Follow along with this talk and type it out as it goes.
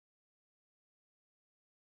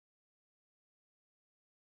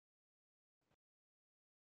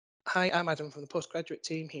Hi, I'm Adam from the postgraduate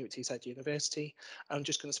team here at Teesside University. I'm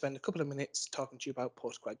just going to spend a couple of minutes talking to you about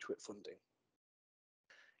postgraduate funding.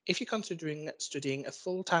 If you're considering studying a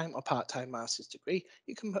full-time or part-time master's degree,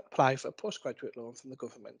 you can apply for a postgraduate loan from the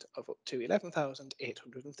government of up to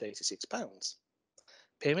 £11,836.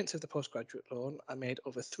 Payments of the postgraduate loan are made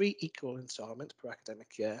over three equal instalments per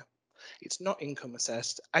academic year. It's not income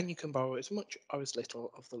assessed, and you can borrow as much or as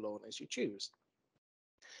little of the loan as you choose.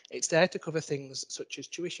 It's there to cover things such as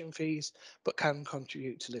tuition fees, but can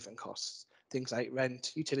contribute to living costs, things like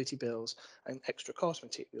rent, utility bills, and extra course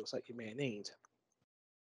materials that you may need.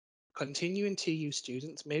 Continuing TU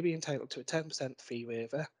students may be entitled to a 10% fee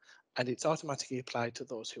waiver, and it's automatically applied to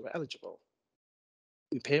those who are eligible.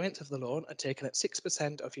 Repayments of the loan are taken at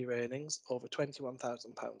 6% of your earnings over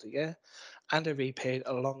 £21,000 a year and are repaid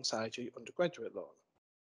alongside your undergraduate loan.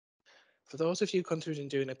 For those of you considering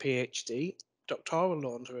doing a PhD, doctoral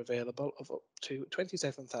loans are available of up to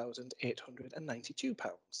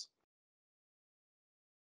 £27,892.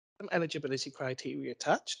 Some eligibility criteria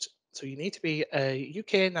attached. So you need to be a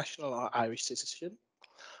UK national or Irish citizen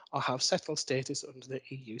or have settled status under the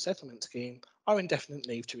EU settlement scheme or indefinite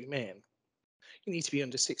leave to remain. You need to be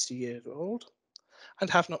under 60 years old and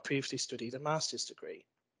have not previously studied a master's degree.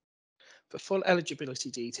 For full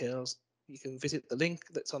eligibility details, you can visit the link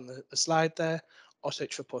that's on the slide there or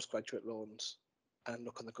search for postgraduate loans and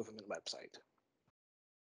look on the government website.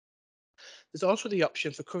 There's also the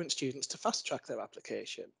option for current students to fast track their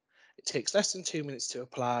application. It takes less than 2 minutes to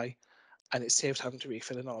apply and it saves having to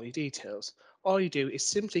refill in all your details. All you do is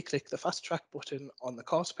simply click the fast track button on the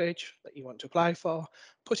course page that you want to apply for,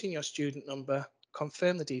 put in your student number,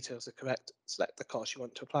 confirm the details are correct, select the course you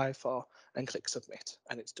want to apply for, and click submit,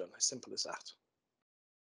 and it's done. As simple as that.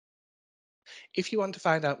 If you want to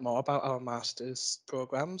find out more about our master's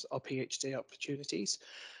programs or PhD opportunities,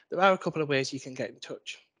 there are a couple of ways you can get in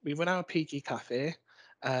touch. We run our PG Cafe,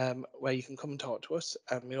 where you can come and talk to us,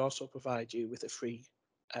 and we also provide you with a free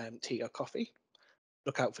tea or coffee.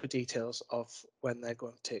 Look out for details of when they're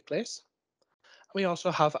going to take place. And we also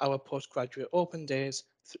have our postgraduate open days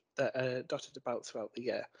that are dotted about throughout the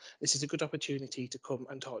year. This is a good opportunity to come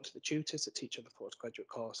and talk to the tutors that teach on the postgraduate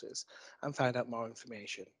courses and find out more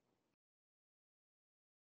information.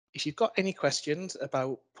 If you've got any questions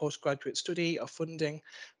about postgraduate study or funding,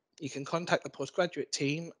 you can contact the postgraduate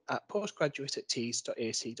team at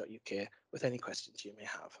postgraduate@tees.ac.uk with any questions you may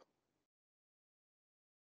have.